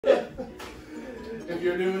If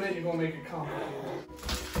you're doing it, you're gonna make it complicated.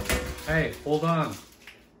 Hey, hold on.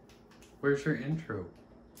 Where's your intro?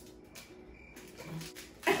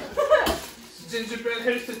 Gingerbread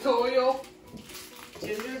house tutorial.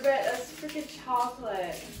 Gingerbread, that's freaking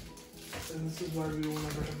chocolate. And this is why we will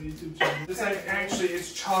never have a YouTube channel. This actually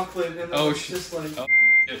it's chocolate and Oh, it's just like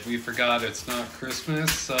Shit, we forgot it's not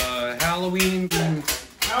Christmas. Halloween.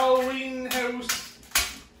 Halloween house.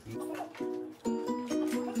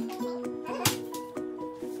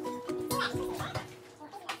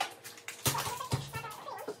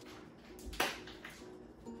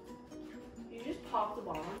 You just popped the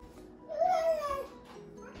bomb.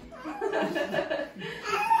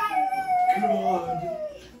 God.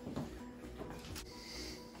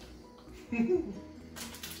 Don't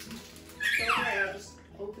worry, I'll just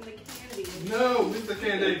open the candy. No, leave the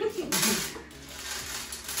candy.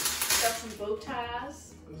 Got some bow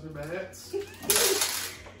ties, Those are bats.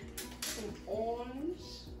 some orange,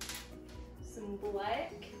 some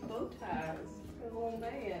black bow ties for the little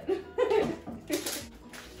man.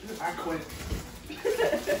 I quit.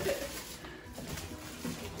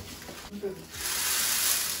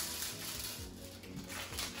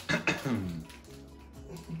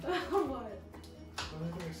 What? I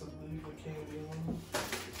think I should leave the candy on.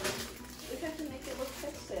 We have to make it look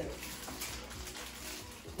festive.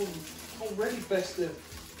 Oh, already festive.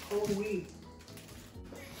 Halloween.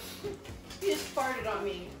 You just farted on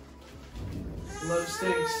me. Love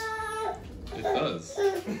stinks. It does.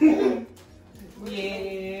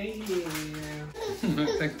 Yeah. I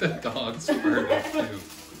think the dog's farted too.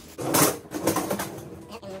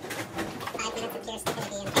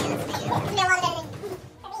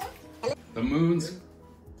 The moon's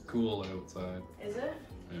cool outside. Is it?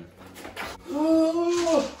 Yeah.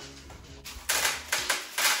 Oh.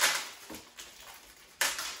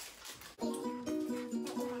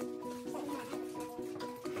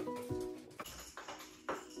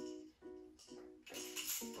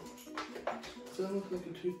 Does that look like a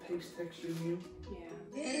toothpaste texture to you? Yeah.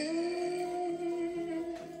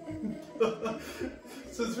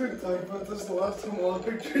 Since we were talking about this the last time, all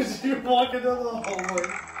the pictures of you walking down the hallway.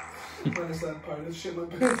 Minus that part of shit my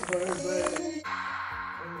pants part of that.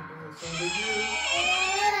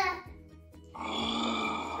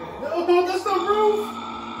 No, that's the roof!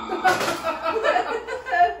 Oh my god.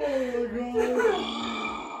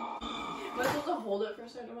 Am I supposed to hold it for a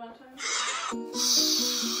certain amount of time?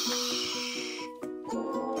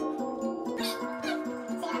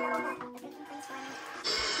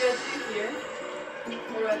 Do I have to do here?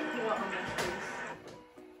 Or do I have to put it on my face?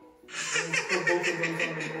 Let's put both of those on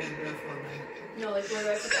the board there for a minute. No, like where do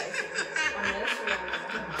I put the icing? On this or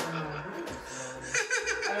on this?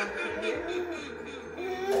 I don't put it here.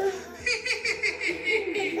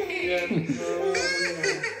 Yeah.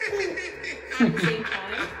 At the same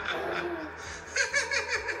time.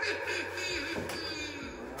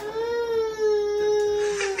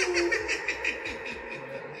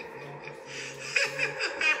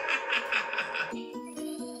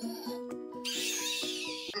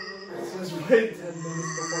 Let's wait 10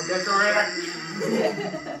 minutes before decorating.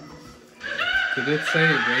 Did it say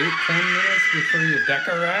wait 10 minutes before you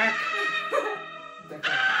decorate?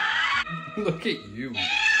 Look at you.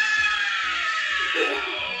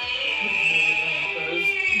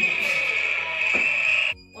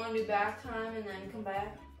 Want to do bath time and then come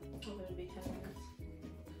back? Oh, it'll be 10 minutes.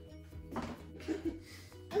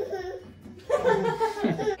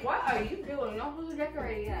 What are you doing? You're not supposed to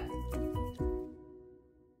decorate yet.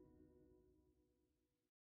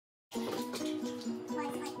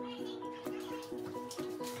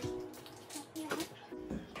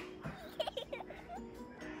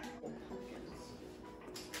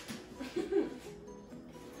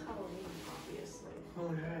 Halloween, obviously.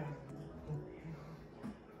 Oh yeah.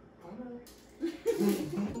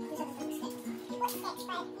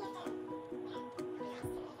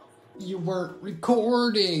 You weren't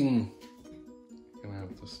recording. Gonna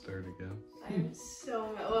have to start again. I'm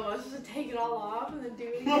so mad. Well, am I supposed to take it all off and then do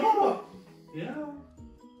it again? Yeah.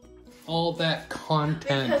 All that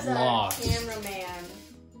content Because lost. cameraman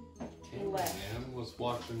left. Man was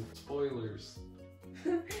watching spoilers.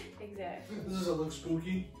 Exactly. Does it look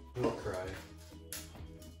spooky? Don't cry.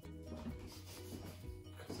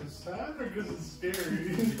 Because it's sad or because it's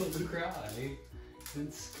scary? Don't cry.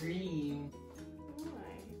 And scream.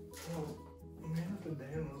 Why? Oh, Man of the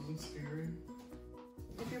Dam wasn't scary.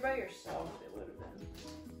 If you're by yourself, it would have been.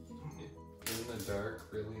 In the dark,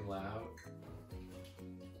 really loud.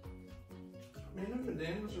 Man of the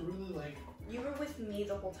Dam was really like. You were with me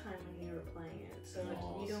the whole time when you were playing it, so like,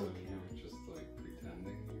 Oh, you so don't you count. were just like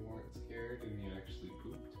pretending you weren't scared and you actually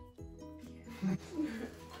pooped?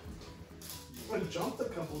 I jumped a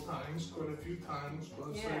couple times, quite a few times, but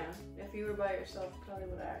it's Yeah, if you were by yourself, probably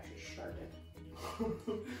would have actually started.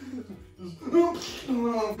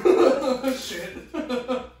 Shit.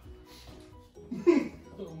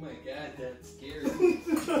 Oh my god, that's scary.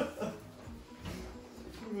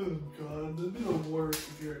 Oh god, that'd be the worst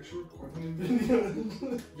if you're actually recording a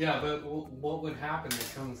video. Yeah, but what would happen?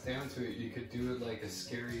 It comes down to it. You could do it like a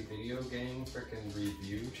scary video game freaking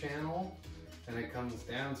review channel, and it comes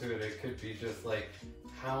down to it. It could be just like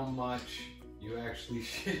how much you actually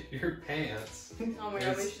shit your pants. Oh my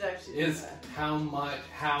god, we should actually do Is that. how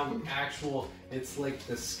actual. It's like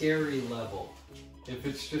the scary level. If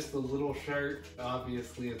it's just a little shirt,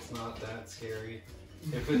 obviously it's not that scary.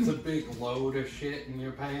 If it's a big load of shit in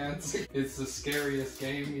your pants, it's the scariest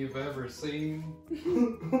game you've ever seen.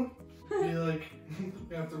 Be like, you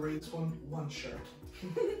have to rate this one shirt.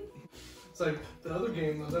 It's like the other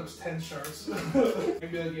game though, that was 10 shirts. You'd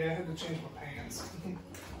be like, yeah, I had to change my pants.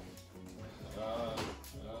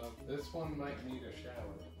 This one might need a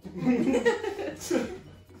shower.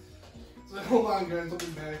 So hold on guys, I'll be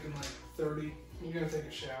back in like 30. I'm gonna take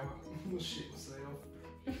a shower. This shit was sale.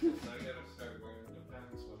 I gotta start wearing the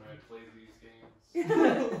pants when I play these games.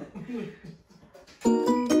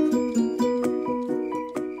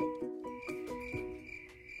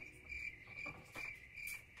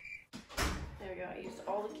 There we go, I used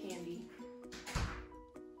all the candy.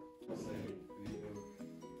 You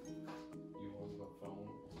on the phone?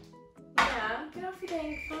 Yeah, get off your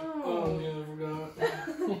dang phone. Oh yeah, I forgot.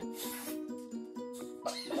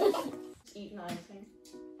 Eating icing.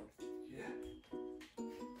 Yeah.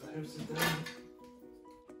 The house is done.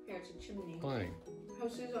 Here, it's a chimney. Fine.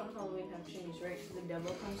 Houses on Halloween have chimneys, right? So the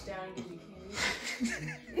devil comes down and gives you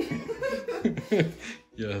candy.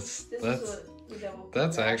 Yes, This is that's what the devil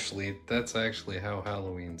that's does. actually how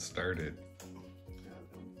Halloween started.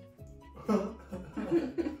 Yeah,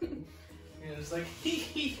 it's like hee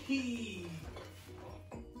hee hee.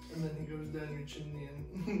 And then he goes down your chimney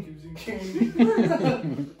and gives you candy.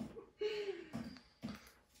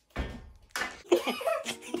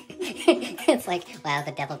 It's like, wow,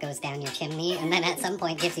 the devil goes down your chimney and then at some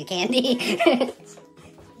point gives you candy.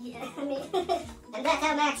 Yeah, I mean, and that's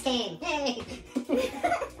how Max came. Yay! There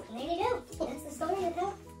you go. That's the story of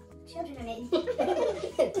how children are made.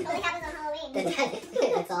 It only happens on Halloween.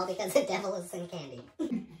 It's all because the devil is in candy.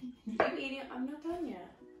 I'm eating it. I'm not done yet.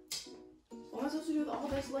 What am I supposed to do with all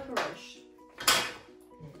this licorice?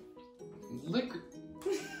 Licorice.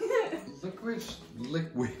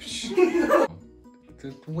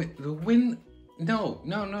 The wind. No.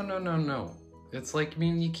 It's like, I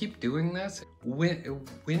mean, you keep doing this.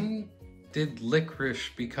 When did licorice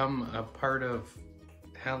become a part of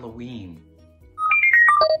Halloween?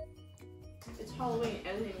 It's Halloween.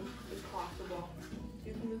 Anything is possible.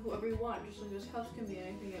 You can be whoever you want, just like this house can be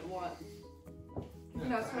anything it wants.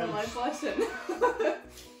 And that's my life lesson.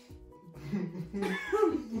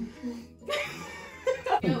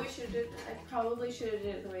 You know what we should have did? I probably should have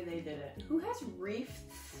did it the way they did it. Who has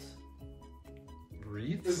wreaths?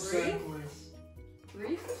 Wreaths? Exactly.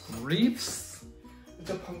 Wreaths? Wreaths? It's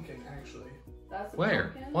a pumpkin, actually. That's a Where?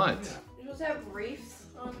 pumpkin? What? Yeah. You're supposed to have wreaths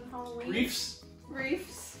on Halloween? Reefs?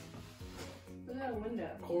 Reefs? Look at that window.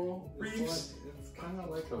 Coral reefs? It's kind of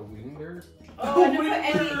like a winder. Oh,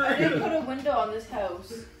 I didn't put a window on this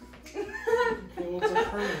house. Well, it's a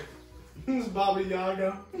hermit. This is Baba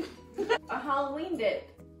Yaga. A Halloween did.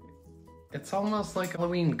 It's almost like a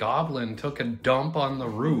Halloween goblin took a dump on the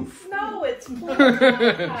roof. No, it's my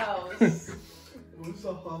house. What's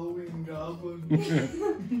a Halloween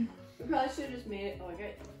goblin? We probably should have just made it. Oh,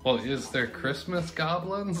 okay. Well, is there Christmas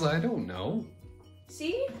goblins? I don't know.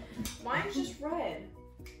 See? Mine's just red.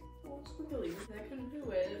 Well, it's squiggly. I couldn't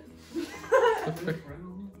do it.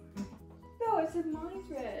 No, I said mine's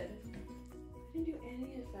red. I didn't do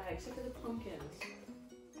any of that except for the pumpkins.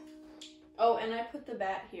 Oh, and I put the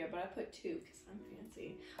bat here, but I put two because I'm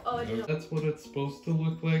fancy. Oh, I didn't. That's what it's supposed to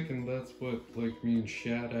look like, and that's what like means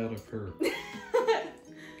shat out of her.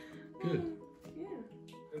 Good. Yeah.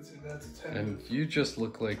 That's a 10. And you just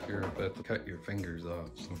look like you're about to cut your fingers off.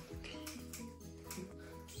 So.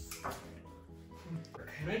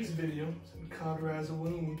 Next video, caught her as a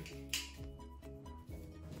wound.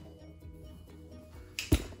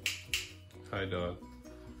 Hi, dog.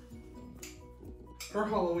 Her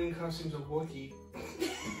Halloween costume's a Wookiee.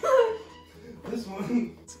 This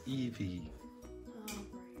one. It's Evie.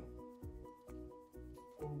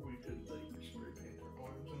 Or we could like spray paint her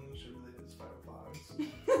arms and then show they did spider fives.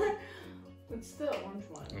 What's the orange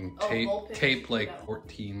one? And Oh, tape Vulpix. like Yeah.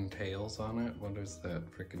 14 tails on it. What is that?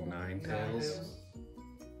 Freaking 9 tails?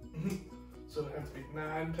 So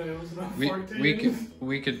 9 until I was about We 14.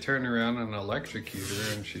 we could turn around and electrocute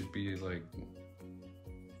her, and she'd be like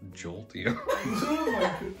Jolteon. Oh my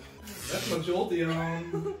god. That's my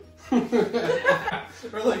Jolteon.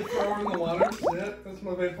 Or like throw her in the water. That's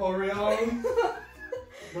my Vaporeon.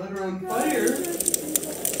 Let her on fire.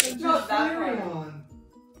 And No, just that fire one. on.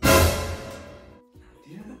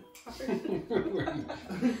 Yeah.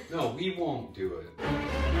 No, we won't do it.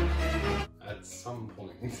 At some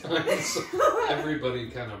point in time, so everybody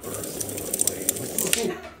kind of bursts into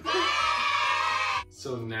flames.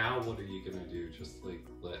 So now what are you gonna do? Just like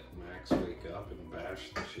let Max wake up and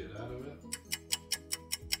bash the shit out of it?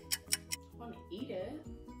 I want to eat it.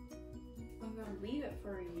 I'm gonna leave it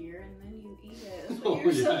for a year and then you eat it. That's Oh, what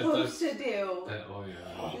you're yeah, supposed to do. Oh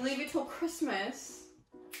yeah. You leave it till Christmas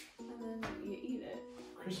and then you eat it.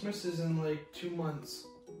 Christmas is in like 2 months.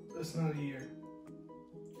 That's not a year.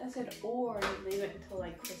 I said, or you leave it until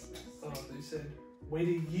like Christmas. Oh, they said wait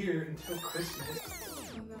a year until Christmas.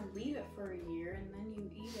 I'm gonna leave it for a year and then you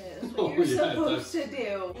eat it. That's Oh, what you're yeah, supposed to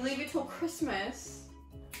do. You leave it till Christmas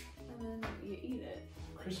and then you eat it.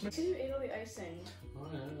 Christmas? Because you ate all the icing. Oh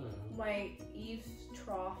yeah. My eaves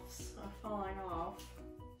troughs are falling off.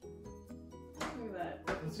 Look at that.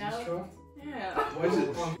 That's Now- his trough? Yeah. Why is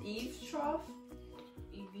it on? Eaves trough?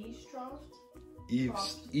 Eaves trough?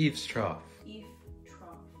 Eve's trough. Eve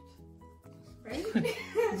trough. Right?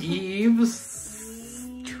 Eve's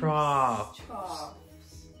trough.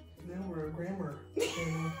 Troughs. Now we're a grammar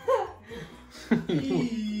channel.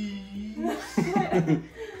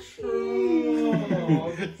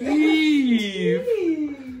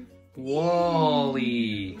 Eve.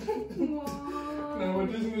 Wally. Now we're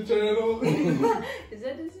Disney Channel. Is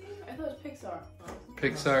that Disney? I thought it was Pixar.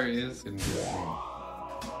 Pixar is in Disney.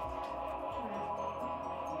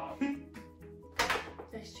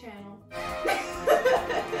 Next channel.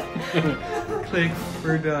 Click,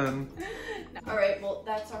 we're done. Alright, well,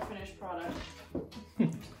 that's our finished product.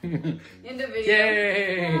 End of video.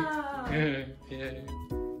 Yay! Ah.